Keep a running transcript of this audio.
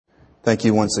Thank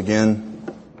you once again,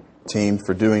 team,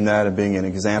 for doing that and being an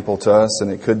example to us.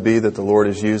 And it could be that the Lord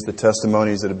has used the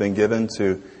testimonies that have been given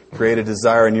to create a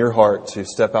desire in your heart to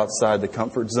step outside the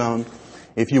comfort zone.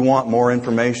 If you want more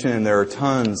information, and there are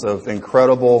tons of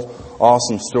incredible,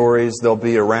 awesome stories, they'll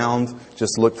be around.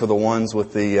 Just look for the ones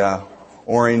with the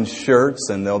orange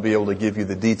shirts, and they'll be able to give you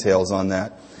the details on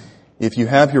that. If you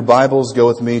have your Bibles, go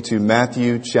with me to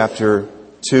Matthew chapter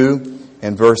 2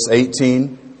 and verse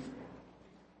 18.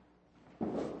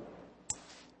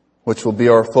 Which will be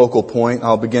our focal point.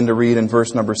 I'll begin to read in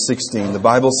verse number 16. The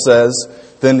Bible says,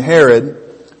 "Then Herod,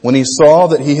 when he saw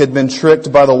that he had been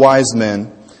tricked by the wise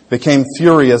men, became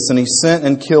furious, and he sent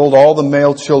and killed all the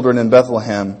male children in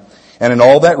Bethlehem and in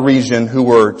all that region who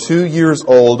were 2 years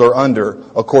old or under,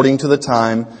 according to the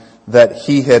time that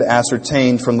he had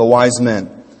ascertained from the wise men.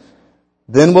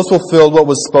 Then was fulfilled what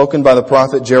was spoken by the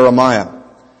prophet Jeremiah.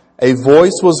 A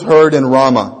voice was heard in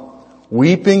Ramah,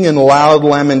 weeping in loud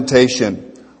lamentation,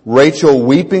 Rachel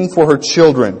weeping for her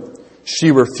children.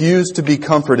 She refused to be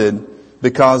comforted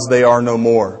because they are no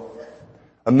more."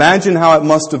 Imagine how it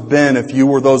must have been if you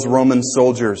were those Roman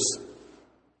soldiers.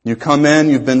 You come in,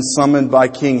 you've been summoned by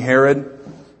King Herod.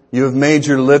 You have made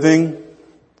your living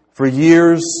for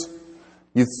years.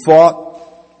 You've fought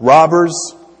robbers.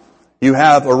 You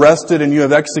have arrested and you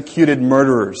have executed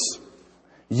murderers.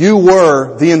 You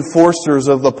were the enforcers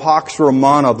of the Pax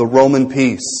Romana, the Roman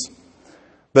peace.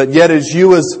 But yet as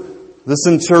you as the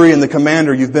centurion, the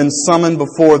commander, you've been summoned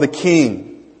before the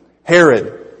king,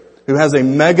 Herod, who has a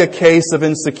mega case of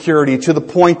insecurity to the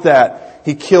point that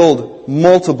he killed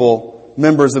multiple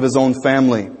members of his own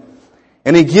family.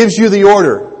 And he gives you the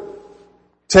order,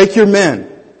 take your men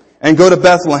and go to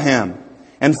Bethlehem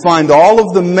and find all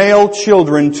of the male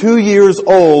children 2 years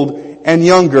old and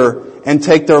younger and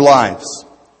take their lives.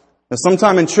 Now,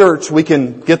 sometime in church we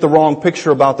can get the wrong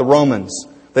picture about the Romans.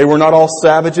 They were not all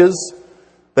savages.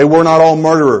 They were not all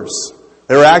murderers.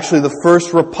 They were actually the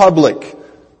first republic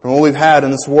from what we've had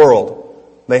in this world.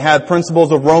 They had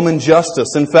principles of Roman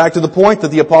justice. In fact, to the point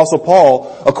that the Apostle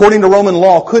Paul, according to Roman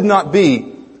law, could not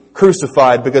be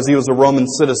crucified because he was a Roman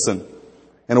citizen.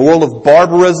 In a world of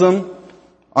barbarism,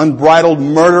 unbridled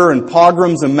murder and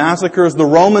pogroms and massacres, the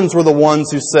Romans were the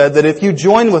ones who said that if you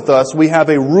join with us, we have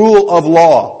a rule of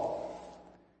law.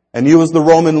 And you as the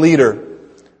Roman leader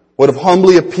would have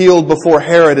humbly appealed before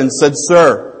Herod and said,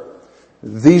 "Sir,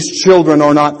 these children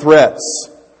are not threats.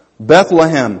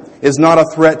 Bethlehem is not a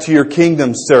threat to your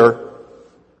kingdom, sir.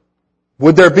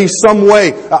 Would there be some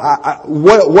way?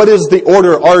 What is the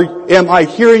order? Am I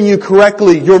hearing you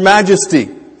correctly, your majesty,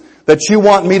 that you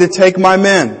want me to take my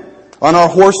men on our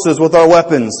horses with our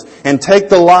weapons and take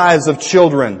the lives of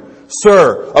children?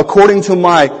 Sir, according to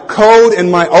my code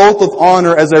and my oath of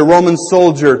honor as a Roman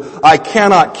soldier, I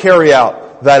cannot carry out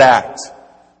that act."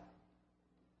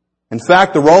 In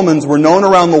fact, the Romans were known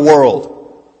around the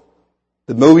world,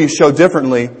 the movies show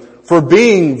differently, for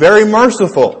being very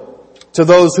merciful to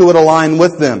those who would align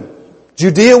with them.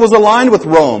 Judea was aligned with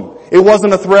Rome. It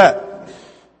wasn't a threat.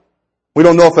 We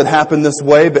don't know if it happened this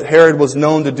way, but Herod was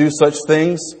known to do such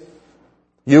things.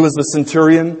 You as the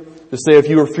centurion, to say, if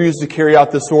you refuse to carry out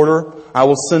this order, I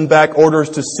will send back orders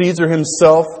to Caesar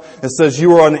himself. It says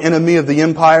you are an enemy of the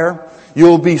empire. You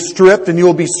will be stripped and you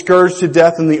will be scourged to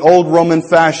death in the old Roman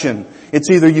fashion. It's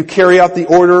either you carry out the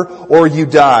order or you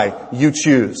die. You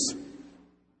choose.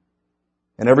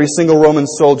 And every single Roman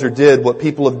soldier did what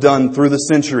people have done through the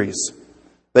centuries.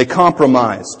 They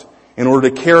compromised in order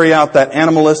to carry out that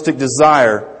animalistic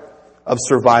desire of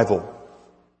survival.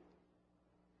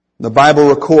 The Bible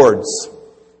records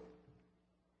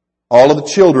all of the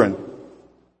children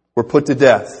were put to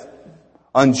death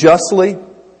unjustly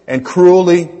and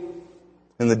cruelly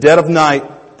in the dead of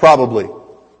night, probably.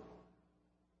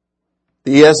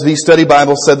 The ESV Study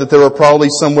Bible said that there were probably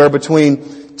somewhere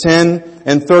between 10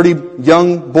 and 30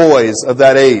 young boys of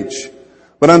that age.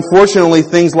 But unfortunately,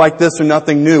 things like this are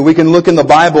nothing new. We can look in the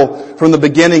Bible from the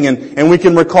beginning and we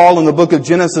can recall in the book of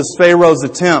Genesis Pharaoh's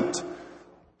attempt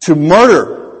to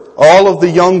murder all of the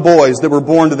young boys that were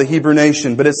born to the Hebrew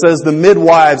nation. But it says the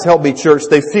midwives, help me church,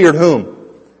 they feared whom?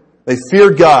 They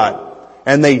feared God.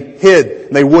 And they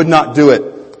hid. They would not do it.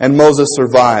 And Moses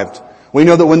survived. We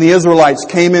know that when the Israelites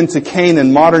came into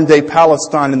Canaan, modern-day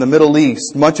Palestine in the Middle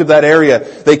East, much of that area,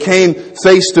 they came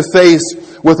face to face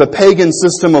with a pagan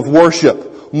system of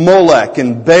worship, Molech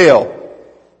and Baal.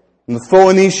 And the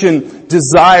Phoenician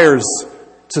desires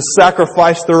to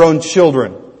sacrifice their own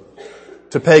children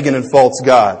to pagan and false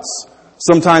gods.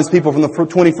 Sometimes people from the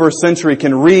 21st century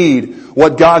can read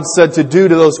what God said to do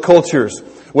to those cultures,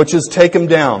 which is take them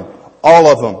down, all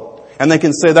of them. And they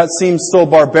can say, that seems so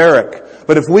barbaric.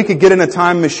 But if we could get in a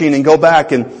time machine and go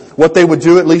back, and what they would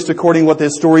do, at least according to what the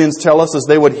historians tell us, is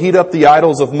they would heat up the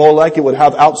idols of Molech. It would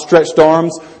have outstretched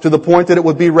arms to the point that it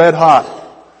would be red hot.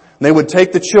 And they would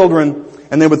take the children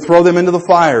and they would throw them into the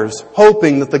fires,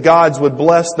 hoping that the gods would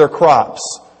bless their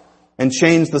crops and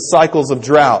change the cycles of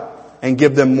drought and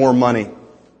give them more money.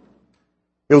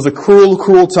 It was a cruel,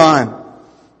 cruel time.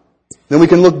 Then we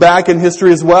can look back in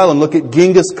history as well and look at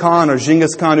Genghis Khan,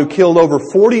 who killed over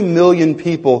 40 million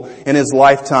people in his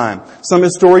lifetime. Some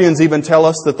historians even tell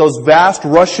us that those vast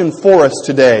Russian forests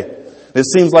today, it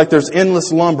seems like there's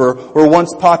endless lumber, were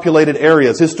once populated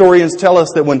areas. Historians tell us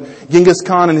that when Genghis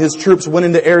Khan and his troops went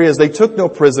into areas, they took no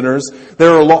prisoners.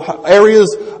 There are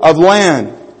areas of land,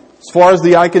 as far as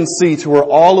the eye can see, to where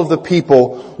all of the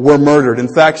people were murdered.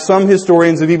 In fact, some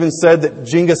historians have even said that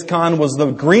Genghis Khan was the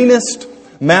greenest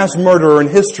mass murderer in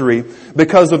history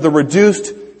because of the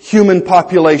reduced human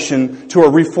population to a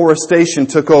reforestation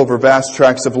took over vast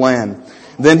tracts of land.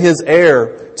 Then his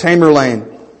heir,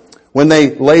 Tamerlane, when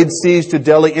they laid siege to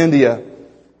Delhi, India,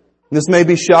 this may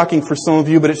be shocking for some of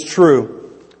you, but it's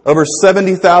true. Over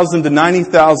 70,000 to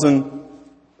 90,000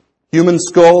 human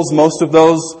skulls, most of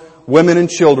those women and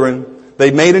children, they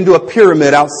made into a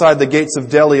pyramid outside the gates of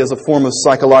Delhi as a form of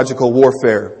psychological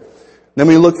warfare. Then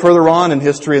we look further on in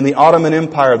history, in the Ottoman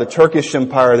Empire, the Turkish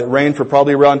Empire that reigned for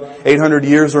probably around 800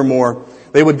 years or more.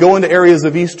 They would go into areas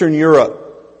of Eastern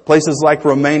Europe, places like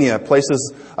Romania,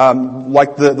 places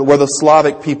like where the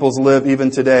Slavic peoples live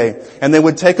even today. And they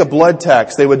would take a blood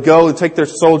tax. They would go and take their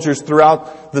soldiers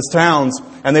throughout the towns,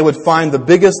 and they would find the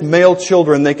biggest male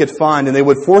children they could find, and they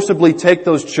would forcibly take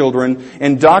those children,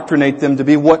 indoctrinate them to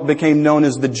be what became known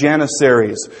as the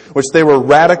Janissaries, which they were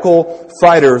radical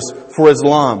fighters for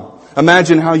Islam.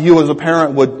 Imagine how you as a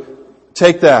parent would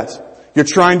take that. You're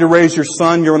trying to raise your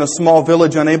son. You're in a small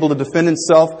village unable to defend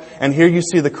himself. And here you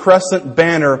see the crescent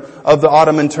banner of the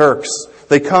Ottoman Turks.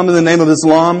 They come in the name of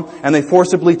Islam and they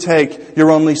forcibly take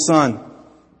your only son.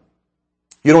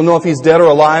 You don't know if he's dead or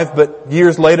alive, but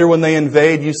years later when they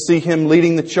invade, you see him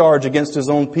leading the charge against his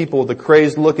own people with a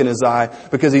crazed look in his eye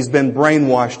because he's been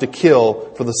brainwashed to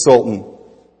kill for the Sultan.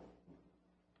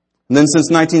 And then since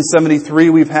 1973,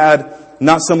 we've had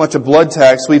not so much a blood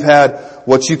tax, we've had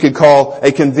what you could call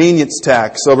a convenience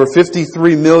tax. Over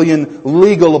 53 million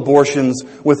legal abortions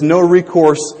with no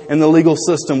recourse in the legal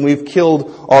system. We've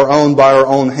killed our own by our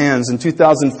own hands. In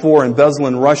 2004 in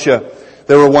Beslan, Russia,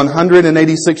 there were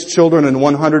 186 children and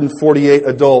 148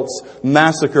 adults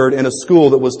massacred in a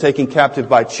school that was taken captive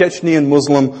by Chechnyan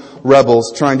Muslim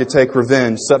rebels trying to take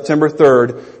revenge. September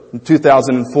 3rd,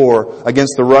 2004,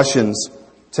 against the Russians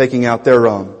taking out their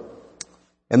own.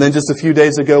 And then just a few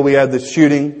days ago, we had the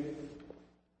shooting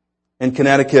in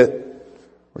Connecticut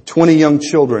where 20 young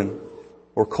children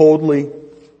were coldly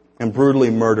and brutally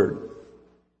murdered.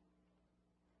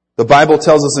 The Bible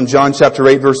tells us in John chapter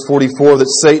 8, verse 44, that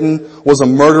Satan was a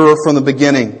murderer from the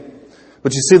beginning.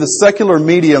 But you see, the secular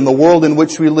media and the world in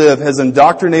which we live has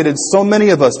indoctrinated so many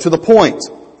of us to the point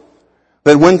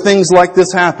that when things like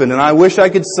this happen, and I wish I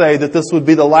could say that this would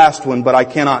be the last one, but I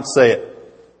cannot say it.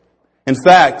 In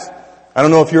fact, I don't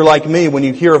know if you're like me, when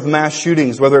you hear of mass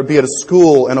shootings, whether it be at a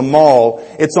school, in a mall,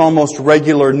 it's almost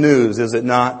regular news, is it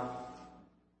not?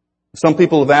 Some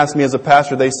people have asked me as a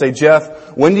pastor, they say,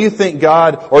 Jeff, when do you think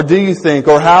God, or do you think,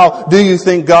 or how do you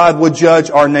think God would judge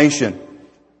our nation?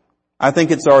 I think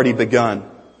it's already begun.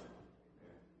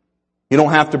 You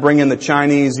don't have to bring in the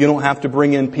Chinese, you don't have to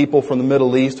bring in people from the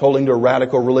Middle East holding to a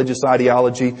radical religious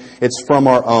ideology. It's from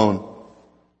our own.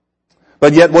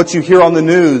 But yet what you hear on the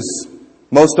news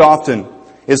most often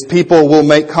is people will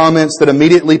make comments that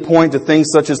immediately point to things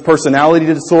such as personality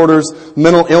disorders,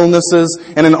 mental illnesses,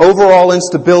 and an overall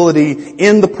instability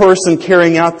in the person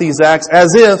carrying out these acts,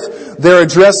 as if they're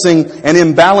addressing an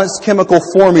imbalanced chemical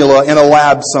formula in a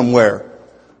lab somewhere.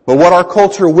 But what our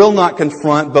culture will not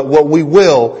confront, but what we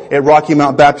will at Rocky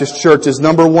Mount Baptist Church, is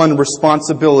number one,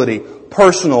 responsibility,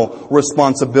 personal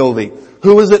responsibility.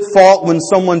 Who is at fault when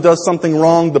someone does something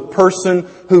wrong? The person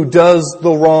who does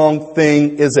the wrong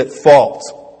thing is at fault.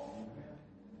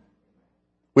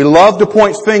 We love to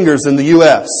point fingers in the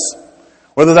U.S.,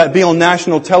 whether that be on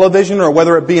national television or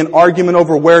whether it be an argument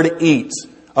over where to eat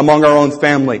among our own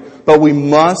family. But we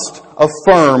must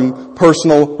affirm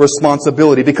personal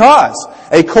responsibility, because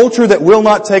a culture that will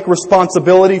not take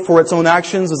responsibility for its own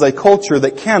actions is a culture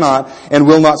that cannot and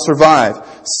will not survive.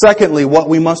 Secondly, what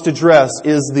we must address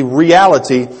is the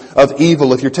reality of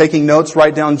evil. If you're taking notes,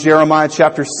 write down Jeremiah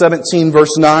chapter 17,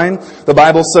 verse 9. The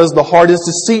Bible says the heart is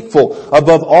deceitful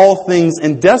above all things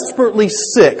and desperately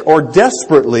sick or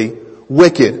desperately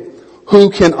wicked.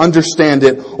 Who can understand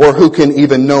it or who can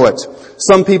even know it?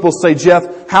 Some people say,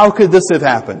 Jeff, how could this have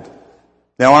happened?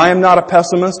 Now, I am not a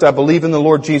pessimist. I believe in the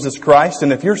Lord Jesus Christ.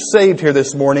 And if you're saved here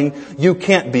this morning, you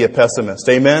can't be a pessimist.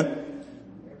 Amen?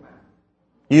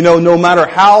 You know, no matter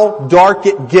how dark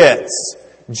it gets,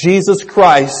 Jesus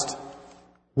Christ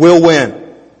will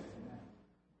win.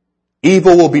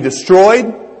 Evil will be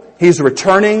destroyed. He's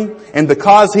returning. And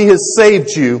because He has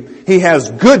saved you, He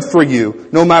has good for you,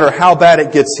 no matter how bad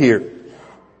it gets here.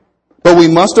 But we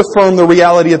must affirm the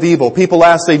reality of evil. People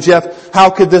ask, say, Jeff, how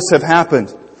could this have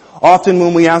happened? Often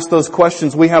when we ask those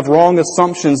questions, we have wrong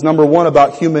assumptions, number one,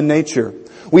 about human nature.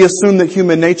 We assume that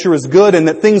human nature is good and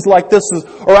that things like this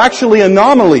are actually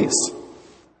anomalies.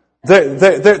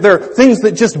 They're things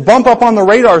that just bump up on the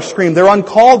radar screen. They're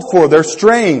uncalled for. They're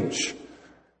strange.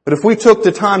 But if we took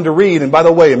the time to read, and by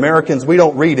the way, Americans, we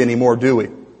don't read anymore, do we?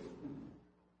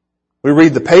 We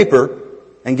read the paper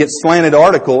and get slanted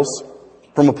articles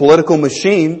from a political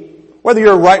machine, whether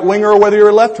you're a right-winger or whether you're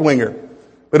a left-winger.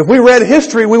 But if we read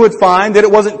history, we would find that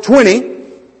it wasn't 20.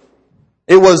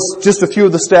 It was just a few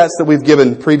of the stats that we've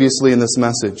given previously in this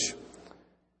message.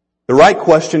 The right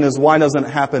question is, why doesn't it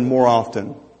happen more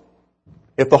often?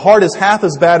 If the heart is half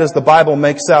as bad as the Bible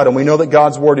makes out, and we know that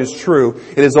God's Word is true,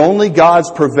 it is only God's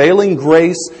prevailing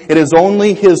grace, it is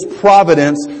only His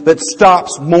providence that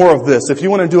stops more of this. If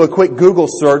you want to do a quick Google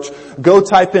search, go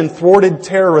type in thwarted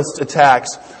terrorist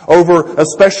attacks over,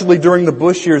 especially during the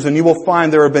Bush years, and you will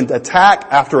find there have been attack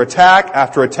after attack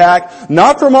after attack,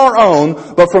 not from our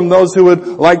own, but from those who would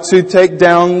like to take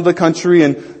down the country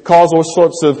and cause all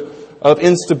sorts of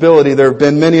instability. There have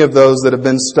been many of those that have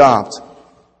been stopped.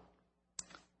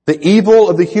 The evil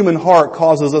of the human heart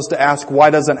causes us to ask,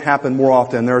 why doesn't it happen more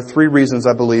often? There are three reasons,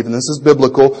 I believe, and this is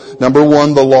biblical. Number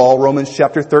one, the law, Romans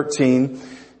chapter 13.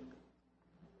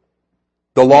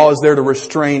 The law is there to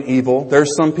restrain evil. There are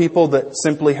some people that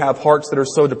simply have hearts that are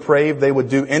so depraved they would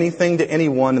do anything to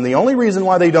anyone, and the only reason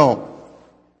why they don't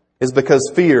is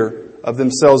because fear of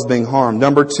themselves being harmed.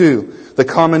 Number two, the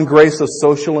common grace of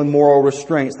social and moral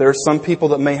restraints. There are some people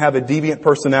that may have a deviant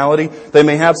personality. They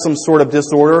may have some sort of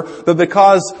disorder. But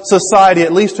because society,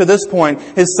 at least to this point,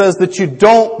 it says that you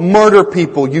don't murder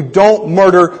people, you don't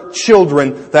murder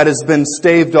children, that has been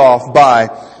staved off by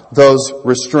those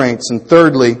restraints. And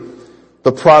thirdly,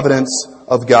 the providence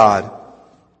of God.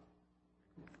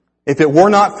 If it were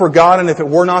not for God and if it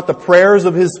were not the prayers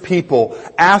of His people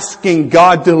asking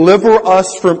God, deliver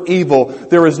us from evil,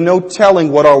 there is no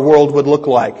telling what our world would look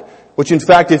like. Which in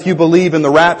fact, if you believe in the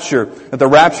rapture, that the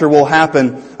rapture will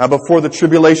happen before the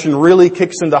tribulation really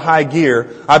kicks into high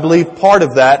gear, I believe part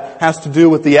of that has to do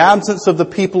with the absence of the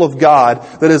people of God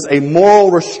that is a moral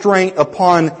restraint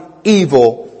upon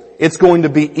evil. It's going to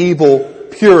be evil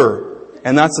pure.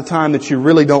 And that's the time that you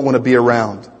really don't want to be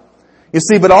around. You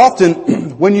see, but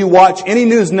often when you watch any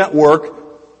news network,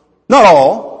 not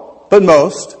all, but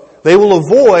most, they will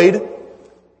avoid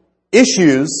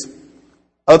issues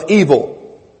of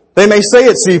evil. They may say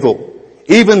it's evil.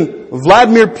 Even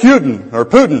Vladimir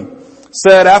Putin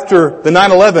said after the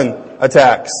 9/11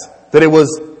 attacks that it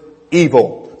was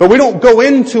evil. But we don't go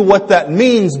into what that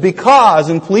means because,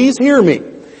 and please hear me,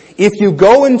 if you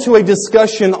go into a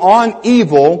discussion on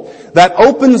evil, that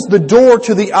opens the door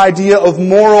to the idea of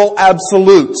moral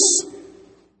absolutes.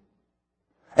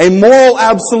 A moral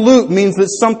absolute means that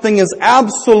something is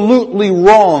absolutely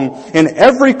wrong in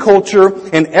every culture,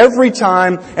 in every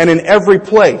time, and in every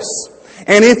place.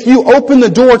 And if you open the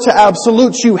door to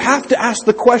absolutes, you have to ask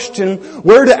the question,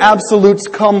 where do absolutes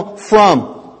come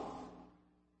from?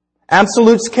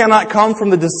 Absolutes cannot come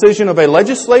from the decision of a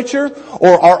legislature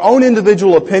or our own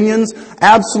individual opinions.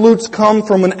 Absolutes come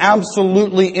from an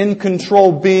absolutely in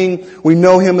control being. We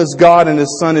know Him as God and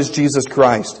His Son is Jesus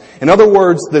Christ. In other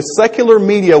words, the secular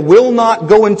media will not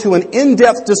go into an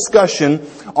in-depth discussion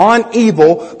on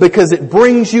evil because it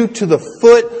brings you to the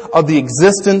foot of the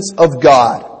existence of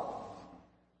God.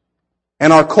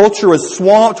 And our culture is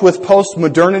swamped with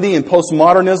postmodernity and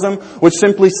postmodernism, which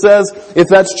simply says, if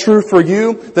that's true for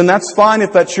you, then that's fine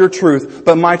if that's your truth,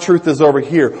 but my truth is over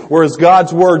here. Whereas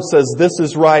God's Word says this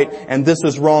is right and this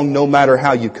is wrong no matter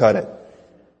how you cut it.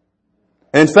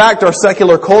 And in fact, our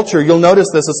secular culture, you'll notice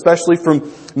this especially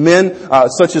from men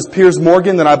such as Piers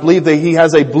Morgan, that I believe that he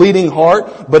has a bleeding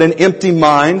heart but an empty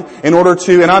mind in order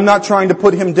to, and I'm not trying to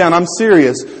put him down, I'm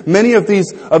serious. Many of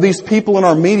these people in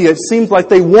our media, it seems like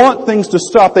they want things to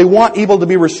stop, they want evil to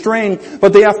be restrained,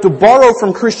 but they have to borrow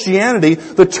from Christianity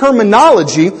the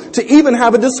terminology to even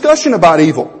have a discussion about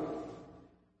evil.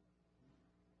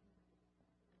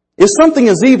 If something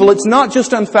is evil, it's not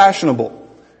just unfashionable.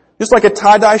 Just like a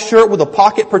tie-dye shirt with a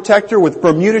pocket protector with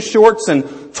Bermuda shorts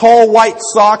and tall white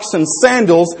socks and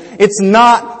sandals, it's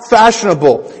not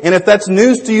fashionable. And if that's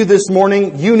news to you this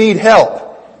morning, you need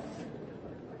help.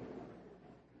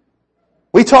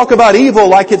 We talk about evil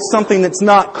like it's something that's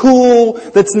not cool,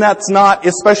 that's not,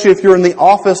 especially if you're in the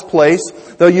office place,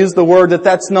 they'll use the word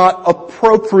that's not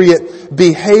appropriate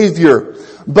behavior.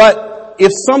 But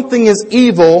if something is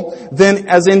evil, then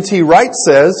as N.T. Wright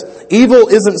says, evil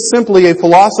isn't simply a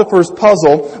philosopher's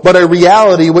puzzle, but a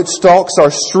reality which stalks our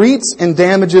streets and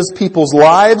damages people's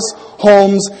lives,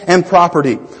 homes, and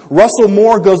property. Russell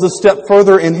Moore goes a step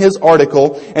further in his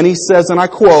article, and he says, and I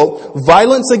quote,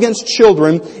 "Violence against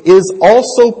children is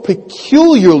also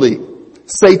peculiarly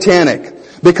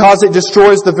satanic because it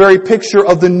destroys the very picture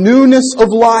of the newness of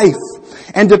life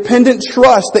and dependent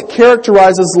trust that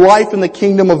characterizes life in the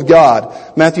kingdom of God."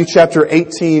 Matthew chapter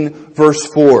 18, verse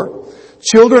 4.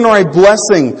 Children are a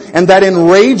blessing, and that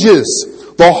enrages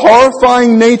the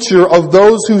horrifying nature of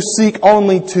those who seek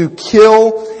only to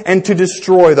kill and to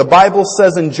destroy. The Bible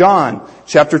says in John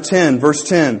chapter 10, verse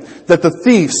 10, that the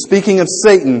thief, speaking of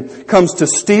Satan, comes to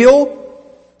steal,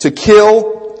 to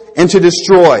kill, and to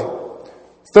destroy.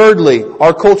 Thirdly,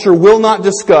 our culture will not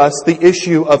discuss the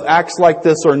issue of acts like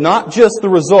this are not just the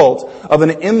result of an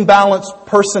imbalanced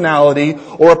personality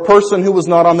or a person who was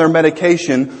not on their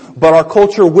medication, but our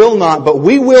culture will not, but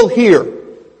we will here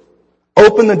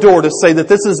open the door to say that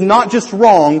this is not just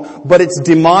wrong, but it's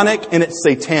demonic and it's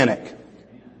satanic.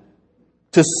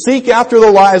 To seek after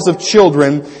the lives of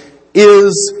children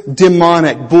is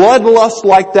demonic. Bloodlust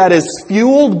like that is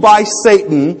fueled by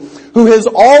Satan, who has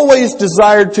always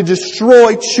desired to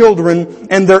destroy children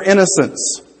and their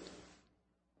innocence.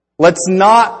 Let's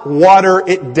not water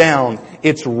it down.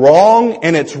 It's wrong,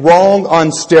 and it's wrong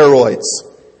on steroids.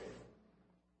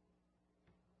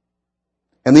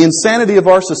 And the insanity of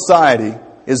our society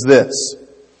is this.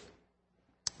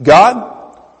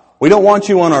 God, we don't want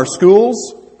you in our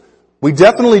schools. We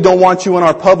definitely don't want you in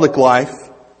our public life.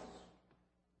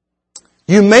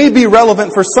 You may be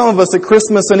relevant for some of us at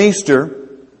Christmas and Easter,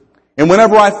 and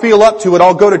whenever I feel up to it,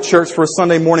 I'll go to church for a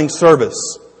Sunday morning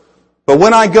service. But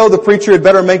when I go, the preacher had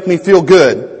better make me feel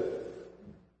good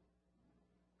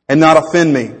and not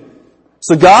offend me.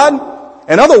 So God,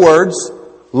 in other words,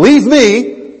 leave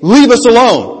me, leave us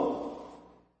alone.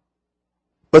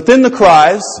 But then the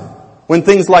cries, when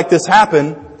things like this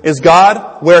happen, is,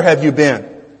 God, where have you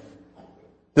been?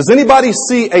 Does anybody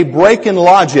see a break in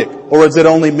logic, or is it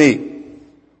only me?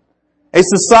 A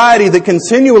society that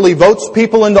continually votes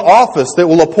people into office that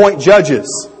will appoint judges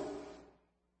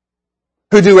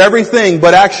who do everything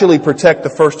but actually protect the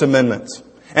First Amendment,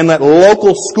 and let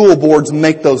local school boards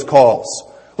make those calls.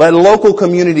 Let local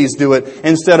communities do it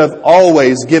instead of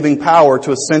always giving power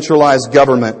to a centralized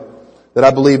government that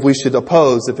I believe we should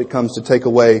oppose if it comes to take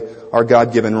away our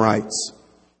God-given rights.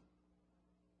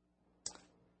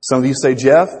 Some of you say,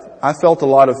 Jeff, I felt a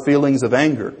lot of feelings of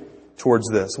anger towards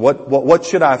this. What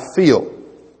should I feel?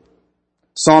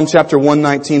 Psalm chapter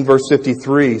 119 verse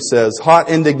 53 says, hot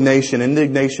indignation,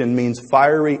 indignation means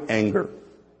fiery anger,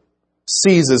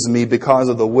 seizes me because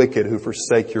of the wicked who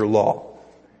forsake your law.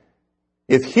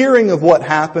 If hearing of what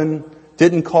happened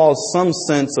didn't cause some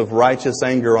sense of righteous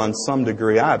anger on some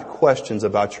degree, I have questions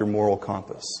about your moral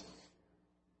compass.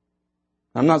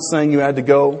 I'm not saying you had to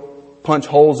go punch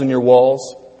holes in your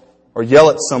walls or yell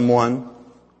at someone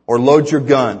or load your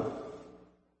gun.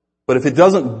 But if it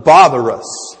doesn't bother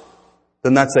us,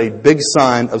 then that's a big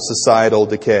sign of societal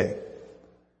decay.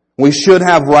 We should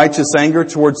have righteous anger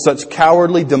towards such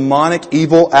cowardly, demonic,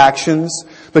 evil actions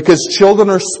because children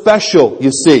are special,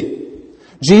 you see.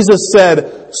 Jesus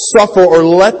said, suffer or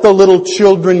let the little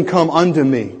children come unto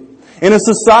me. In a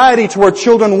society to where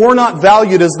children were not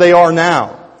valued as they are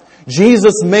now,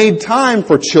 Jesus made time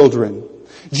for children.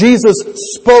 Jesus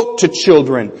spoke to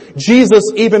children. Jesus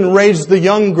even raised the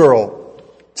young girl,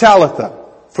 Talitha,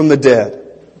 from the dead.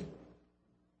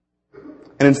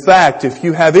 And in fact, if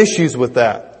you have issues with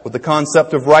that, with the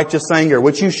concept of righteous anger,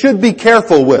 which you should be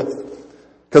careful with,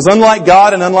 because unlike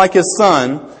God and unlike His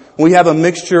Son, we have a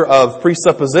mixture of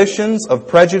presuppositions, of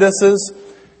prejudices,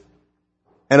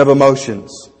 and of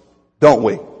emotions, don't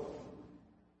we?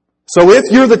 So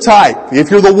if you're the type,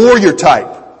 if you're the warrior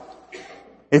type,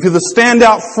 if you're the stand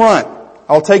out front,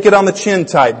 I'll take it on the chin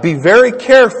type, be very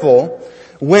careful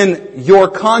when your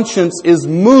conscience is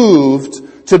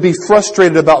moved to be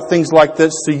frustrated about things like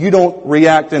this so you don't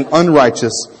react in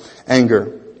unrighteous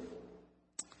anger.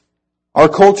 Our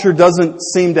culture doesn't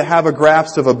seem to have a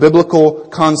grasp of a biblical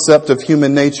concept of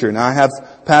human nature. Now, I have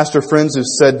pastor friends who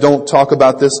said, don't talk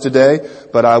about this today,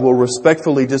 but I will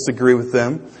respectfully disagree with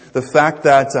them. The fact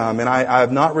that, and I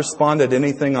have not responded to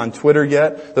anything on Twitter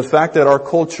yet, the fact that our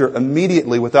culture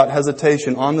immediately, without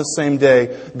hesitation, on the same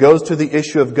day, goes to the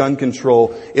issue of gun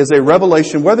control is a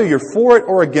revelation, whether you're for it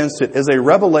or against it, is a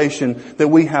revelation that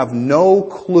we have no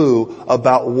clue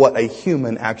about what a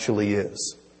human actually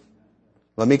is.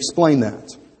 Let me explain that.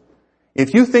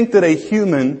 If you think that a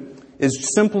human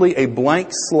is simply a blank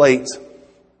slate,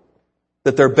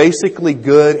 that they're basically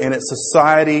good and it's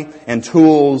society and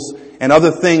tools and other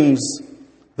things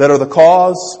that are the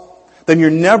cause, then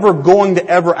you're never going to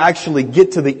ever actually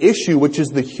get to the issue, which is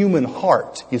the human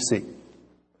heart, you see.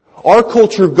 Our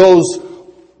culture goes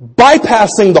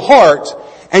bypassing the heart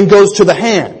and goes to the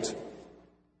hand.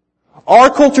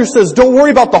 Our culture says, don't worry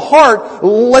about the heart,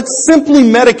 let's simply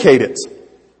medicate it.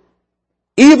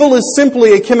 Evil is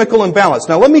simply a chemical imbalance.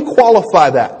 Now let me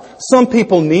qualify that. Some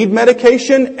people need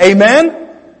medication,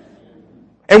 amen?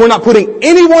 And we're not putting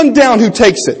anyone down who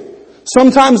takes it.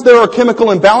 Sometimes there are chemical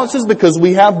imbalances because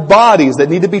we have bodies that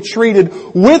need to be treated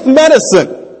with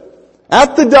medicine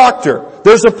at the doctor.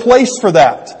 There's a place for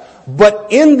that. But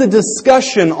in the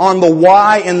discussion on the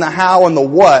why and the how and the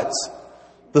what,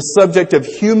 the subject of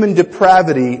human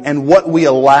depravity and what we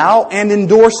allow and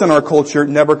endorse in our culture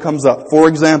never comes up. For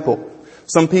example,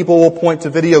 some people will point to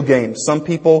video games. Some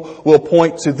people will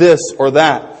point to this or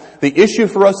that. The issue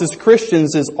for us as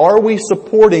Christians is, are we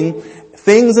supporting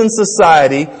things in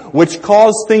society which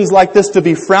cause things like this to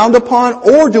be frowned upon,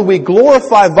 or do we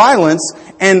glorify violence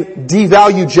and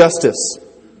devalue justice?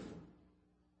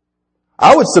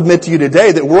 I would submit to you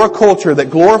today that we're a culture that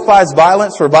glorifies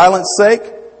violence for violence sake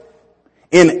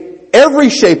in every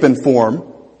shape and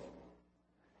form,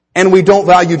 and we don't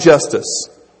value justice.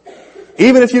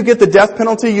 Even if you get the death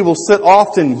penalty, you will sit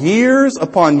often years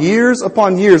upon years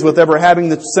upon years with ever having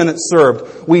the sentence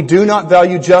served. We do not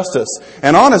value justice.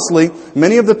 And honestly,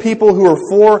 many of the people who are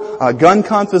for gun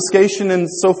confiscation and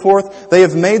so forth, they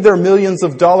have made their millions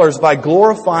of dollars by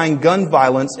glorifying gun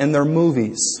violence in their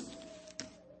movies.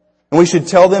 And we should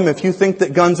tell them, if you think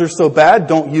that guns are so bad,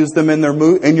 don't use them in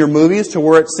your movies to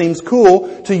where it seems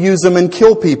cool to use them and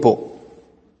kill people.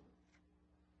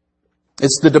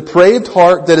 It's the depraved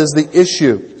heart that is the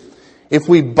issue. If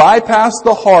we bypass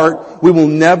the heart, we will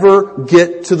never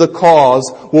get to the cause.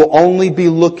 We'll only be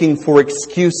looking for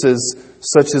excuses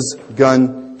such as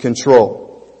gun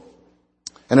control.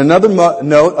 And another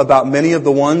note about many of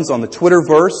the ones on the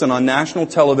Twitterverse and on national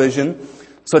television,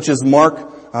 such as Mayor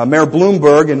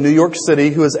Bloomberg in New York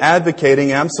City, who is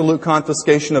advocating absolute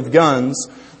confiscation of guns,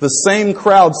 the same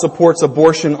crowd supports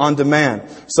abortion on demand.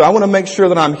 So I want to make sure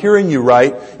that I'm hearing you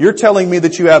right. You're telling me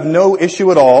that you have no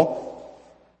issue at all,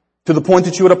 to the point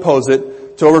that you would oppose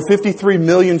it, to over 53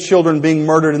 million children being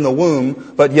murdered in the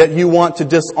womb, but yet you want to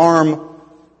disarm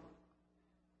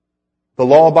the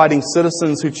law-abiding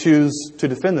citizens who choose to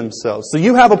defend themselves. So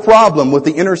you have a problem with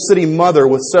the inner city mother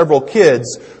with several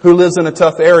kids who lives in a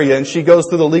tough area, and she goes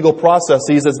through the legal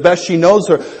processes as best she knows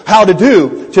how to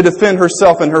do to defend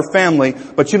herself and her family,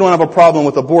 but you don't have a problem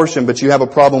with abortion, but you have a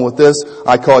problem with this.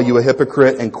 I call you a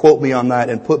hypocrite, and quote me on that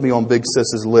and put me on Big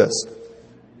Sis's list.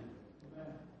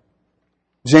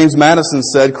 James Madison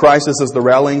said, "Crisis is the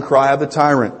rallying cry of the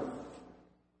tyrant."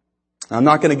 I'm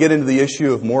not going to get into the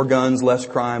issue of more guns, less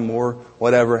crime, more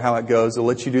whatever, how it goes. I'll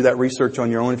let you do that research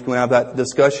on your own. If you want to have that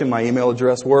discussion, my email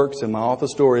address works and my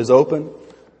office door is open.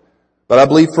 But I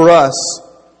believe for us,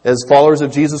 as followers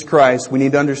of Jesus Christ, we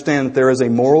need to understand that there is a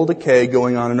moral decay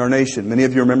going on in our nation. Many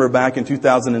of you remember back in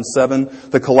 2007,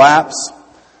 the collapse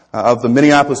of the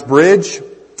Minneapolis Bridge,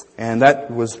 and that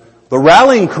was the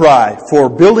rallying cry for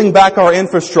building back our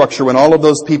infrastructure when all of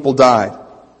those people died.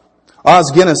 Os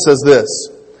Guinness says this: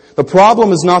 "The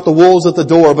problem is not the wolves at the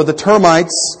door, but the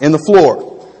termites in the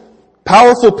floor.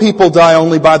 Powerful people die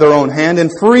only by their own hand, and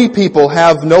free people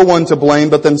have no one to blame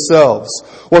but themselves.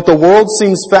 What the world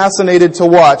seems fascinated to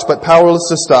watch, but powerless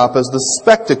to stop, is the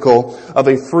spectacle of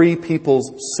a free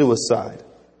people's suicide."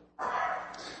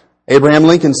 Abraham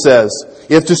Lincoln says,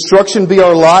 "If destruction be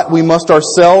our lot, we must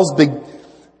ourselves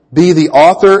be the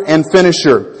author and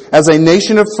finisher. As a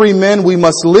nation of free men, we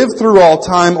must live through all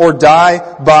time or die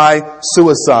by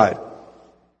suicide."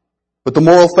 But the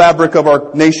moral fabric of our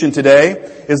nation today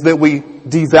is that we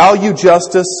devalue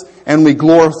justice and we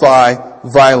glorify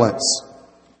violence.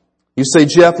 You say,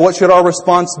 "Jeff, what should our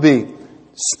response be?"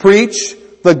 Preach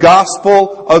the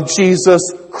gospel of Jesus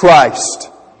Christ.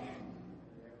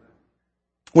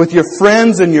 With your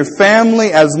friends and your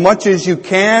family, as much as you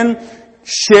can,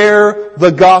 share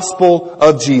the gospel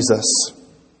of Jesus.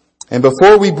 And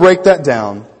before we break that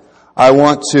down, I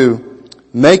want to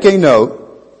make a note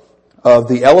of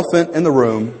the elephant in the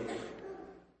room.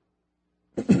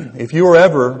 If you are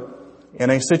ever in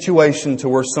a situation to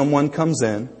where someone comes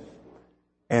in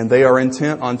and they are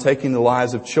intent on taking the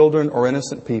lives of children or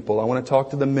innocent people, I want to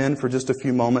talk to the men for just a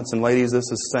few moments. And ladies,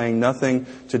 this is saying nothing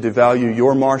to devalue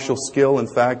your martial skill.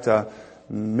 In fact,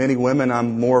 many women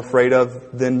I'm more afraid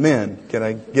of than men. Can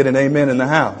I get an amen in the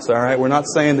house? All right. We're not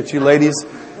saying that you ladies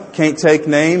can't take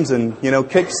names and,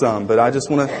 kick some, but I just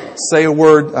want to say a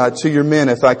word to your men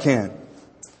if I can.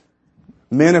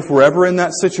 Men, if we're ever in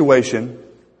that situation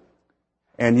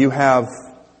and you have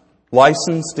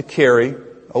license to carry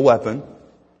a weapon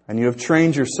and you have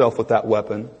trained yourself with that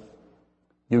weapon,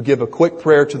 you give a quick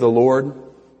prayer to the Lord,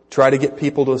 try to get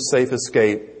people to a safe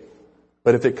escape.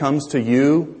 But if it comes to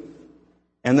you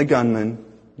and the gunman,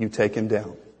 you take him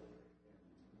down.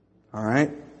 All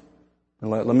right? And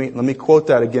let me quote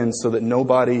that again so that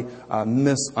nobody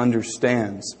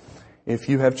misunderstands. If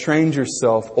you have trained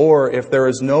yourself, or if there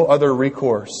is no other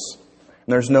recourse,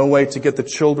 and there's no way to get the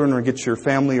children or get your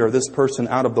family or this person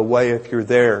out of the way if you're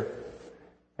there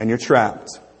and you're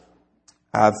trapped,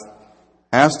 I've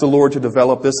asked the Lord to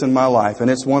develop this in my life,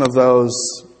 and it's one of those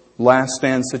last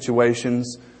stand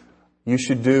situations. You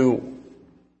should do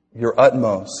your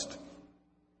utmost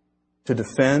to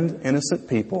defend innocent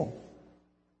people.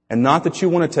 And not that you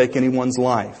want to take anyone's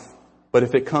life, but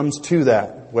if it comes to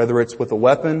that, whether it's with a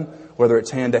weapon, whether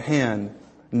it's hand to hand,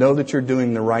 know that you're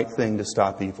doing the right thing to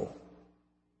stop evil.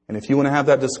 And if you want to have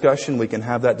that discussion, we can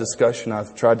have that discussion.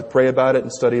 I've tried to pray about it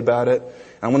and study about it.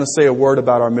 I want to say a word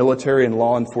about our military and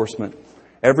law enforcement.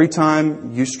 Every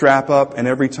time you strap up and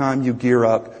every time you gear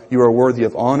up, you are worthy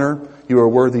of honor. You are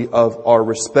worthy of our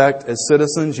respect as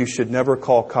citizens. You should never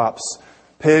call cops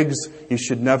pigs. You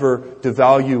should never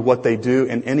devalue what they do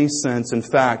in any sense. In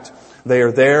fact, they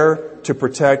are there to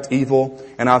protect evil.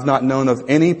 And I've not known of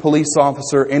any police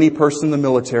officer, any person in the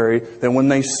military, that when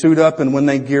they suit up and when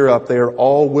they gear up, they are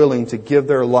all willing to give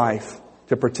their life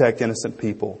to protect innocent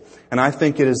people. And I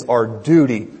think it is our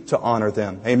duty to honor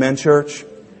them. Amen, church?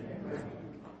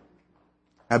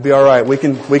 That'd be all right. We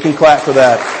can clap for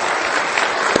that.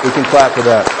 We can clap for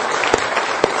that.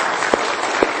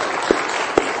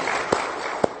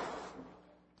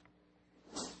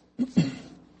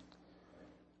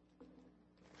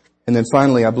 And then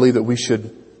finally, I believe that we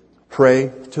should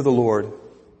pray to the Lord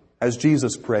as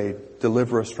Jesus prayed,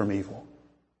 deliver us from evil.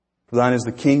 For thine is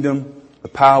the kingdom, the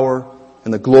power,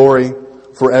 and the glory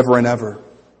forever and ever. And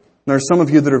there are some of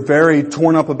you that are very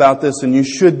torn up about this, and you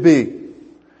should be.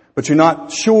 But you're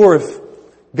not sure if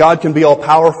God can be all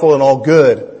powerful and all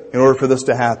good in order for this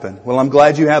to happen. Well, I'm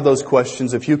glad you have those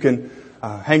questions. If you can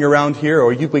hang around here,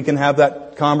 or we can have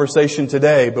that conversation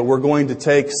today. But we're going to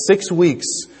take 6 weeks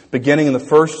beginning in the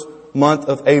first month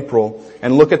of April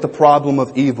and look at the problem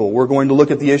of evil. We're going to look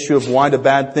at the issue of why do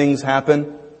bad things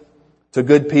happen to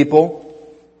good people?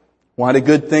 Why do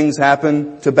good things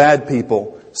happen to bad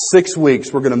people? 6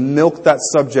 weeks. We're going to milk that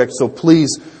subject. So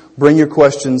please bring your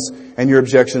questions and your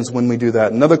objections when we do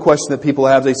that. Another question that people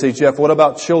have, they say, Jeff, what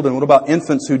about children? What about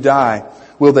infants who die?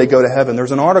 Will they go to heaven?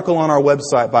 There's an article on our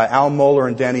website by Al Mohler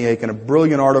and Danny Aiken, a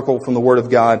brilliant article from the Word of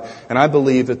God. And I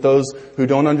believe that those who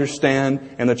don't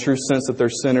understand in the true sense that they're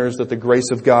sinners, that the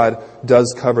grace of God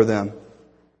does cover them.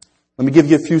 Let me give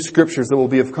you a few scriptures that will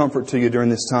be of comfort to you during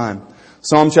this time.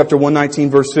 Psalm chapter 119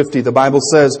 verse 50, the Bible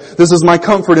says, "This is my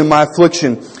comfort in my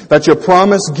affliction, that your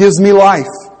promise gives me life."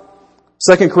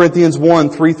 2 Corinthians 1,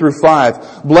 3 through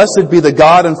 5. "Blessed be the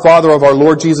God and Father of our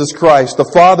Lord Jesus Christ, the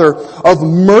Father of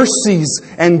mercies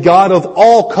and God of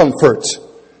all comfort."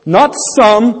 Not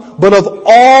some, but of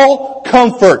all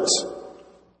comfort.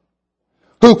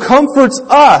 "Who comforts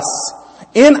us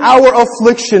in our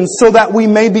affliction, so that we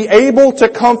may be able to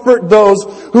comfort those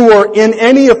who are in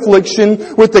any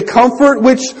affliction with the comfort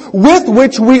with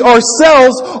which we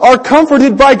ourselves are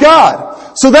comforted by God."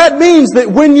 So that means that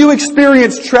when you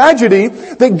experience tragedy,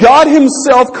 that God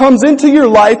Himself comes into your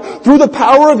life through the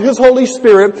power of His Holy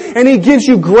Spirit, and He gives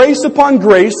you grace upon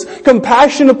grace,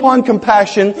 compassion upon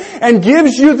compassion, and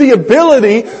gives you the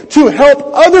ability to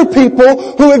help other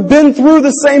people who have been through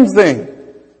the same thing.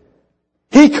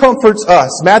 He comforts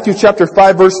us. Matthew chapter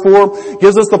 5 verse 4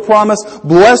 gives us the promise,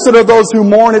 "Blessed are those who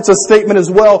mourn." It's a statement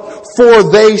as well, "For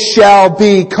they shall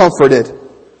be comforted."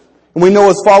 And we know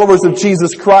as followers of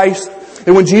Jesus Christ,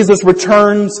 and when Jesus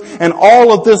returns and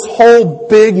all of this whole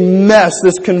big mess,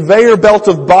 this conveyor belt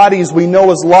of bodies we know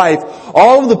as life,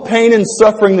 all of the pain and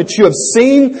suffering that you have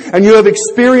seen and you have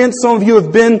experienced, some of you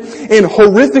have been in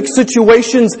horrific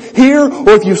situations here, or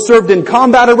if you've served in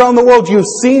combat around the world, you've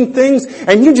seen things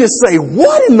and you just say,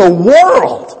 what in the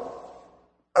world?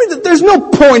 I mean, there's no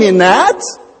point in that.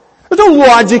 There's no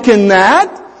logic in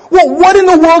that. Well, what in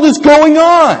the world is going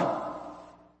on?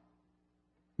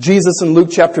 Jesus in Luke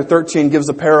chapter 13 gives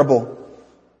a parable.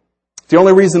 The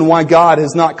only reason why God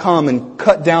has not come and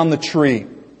cut down the tree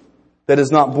that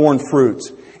has not borne fruit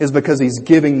is because He's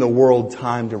giving the world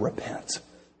time to repent.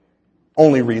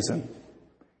 Only reason.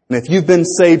 And if you've been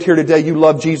saved here today, you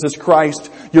love Jesus Christ,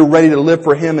 you're ready to live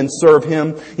for Him and serve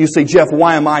Him, you say, Jeff,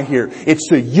 why am I here? It's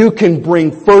so you can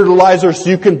bring fertilizer, so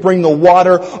you can bring the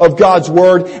water of God's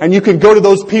Word, and you can go to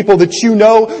those people that you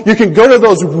know, you can go to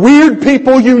those weird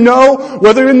people you know,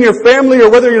 whether in your family or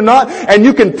whether you're not, and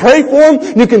you can pray for them,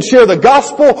 and you can share the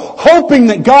gospel, hoping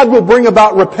that God will bring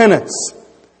about repentance,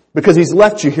 because He's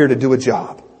left you here to do a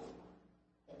job.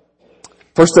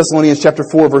 1 Thessalonians chapter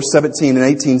 4, verse 17 and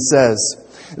 18 says,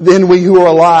 then we who are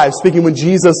alive, speaking when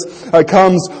Jesus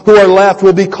comes, who are left,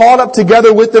 will be caught up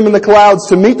together with them in the clouds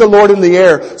to meet the Lord in the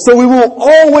air. So we will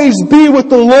always be with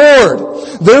the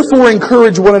Lord. Therefore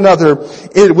encourage one another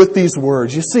with these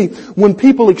words. You see, when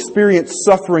people experience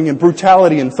suffering and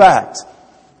brutality, in fact,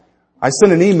 I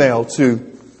sent an email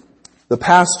to the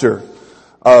pastor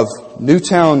of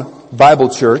Newtown Bible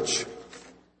Church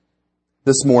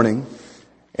this morning,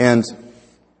 and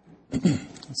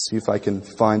let's see if I can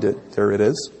find it. There it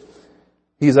is.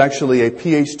 He's actually a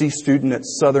PhD student at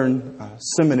Southern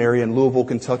Seminary in Louisville,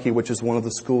 Kentucky, which is one of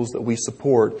the schools that we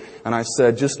support. And I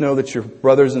said, just know that your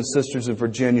brothers and sisters in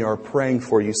Virginia are praying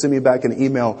for you. He sent me back an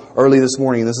email early this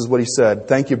morning, and this is what he said.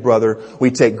 Thank you, brother.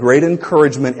 We take great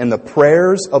encouragement in the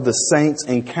prayers of the saints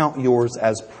and count yours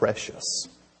as precious.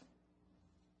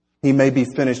 He may be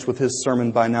finished with his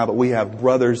sermon by now, but we have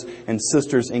brothers and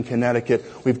sisters in Connecticut.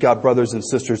 We've got brothers and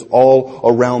sisters all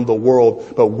around the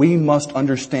world. But we must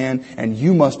understand, and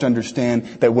you must understand,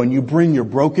 that when you bring your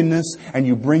brokenness and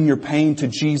you bring your pain to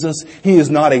Jesus, He is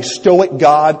not a stoic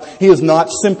God. He is not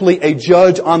simply a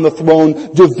judge on the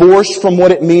throne, divorced from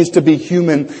what it means to be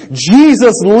human.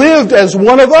 Jesus lived as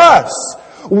one of us.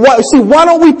 Why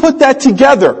don't we put that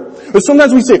together? But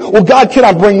sometimes we say, well, God, can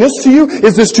I bring this to you?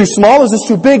 Is this too small? Is this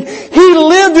too big? He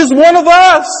lived as one of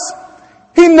us.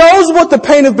 He knows what the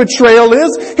pain of betrayal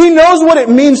is. He knows what it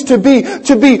means to be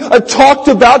talked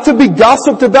about, to be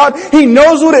gossiped about. He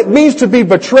knows what it means to be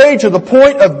betrayed to the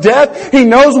point of death. He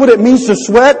knows what it means to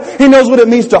sweat. He knows what it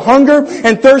means to hunger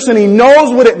and thirst. And He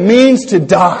knows what it means to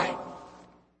die.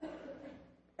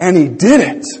 And He did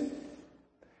it.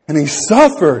 And He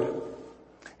suffered.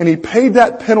 And He paid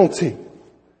that penalty,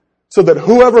 so that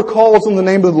whoever calls on the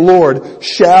name of the Lord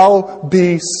shall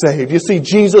be saved. You see,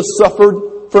 Jesus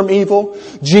suffered from evil.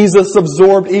 Jesus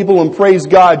absorbed evil, and praise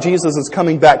God, Jesus is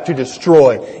coming back to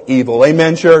destroy evil.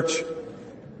 Amen, church?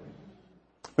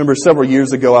 Remember several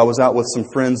years ago, I was out with some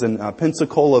friends in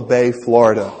Pensacola Bay,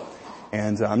 Florida.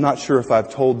 And I'm not sure if I've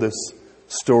told this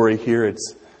story here,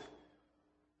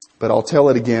 but I'll tell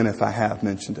it again if I have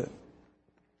mentioned it.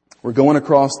 We're going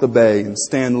across the bay, and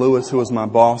Stan Lewis, who was my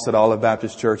boss at Olive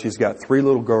Baptist Church, he's got 3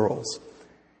 little girls.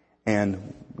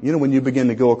 And, you know, when you begin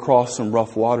to go across some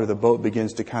rough water, the boat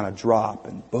begins to kind of drop,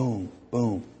 and boom,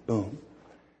 boom, boom.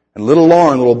 And little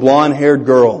Lauren, little blonde-haired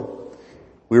girl,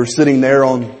 we were sitting there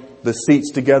on the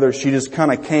seats together. She just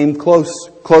kind of came close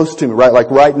to me,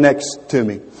 right next to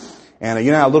me. And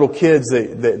you know how little kids,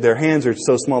 their hands are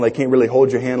so small they can't really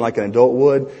hold your hand like an adult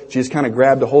would. She just kind of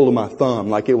grabbed a hold of my thumb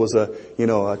like it was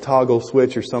a toggle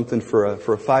switch or something for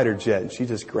a fighter jet. And she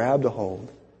just grabbed a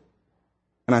hold.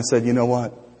 And I said, you know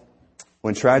what?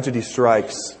 When tragedy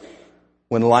strikes,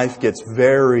 when life gets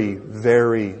very,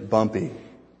 very bumpy,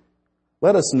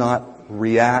 let us not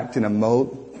react and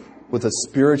emote with a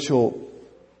spiritual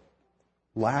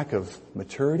lack of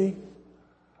maturity.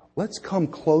 Let's come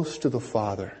close to the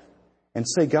Father and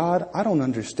say, God, I don't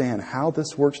understand how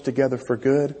this works together for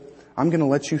good. I'm going to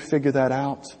let you figure that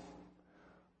out.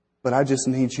 But I just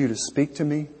need you to speak to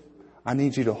me. I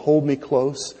need you to hold me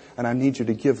close. And I need you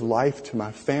to give life to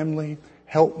my family.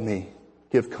 Help me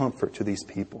give comfort to these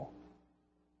people.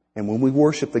 And when we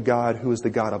worship the God who is the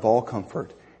God of all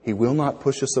comfort, He will not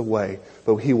push us away,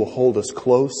 but He will hold us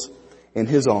close in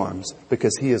His arms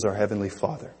because He is our Heavenly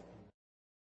Father.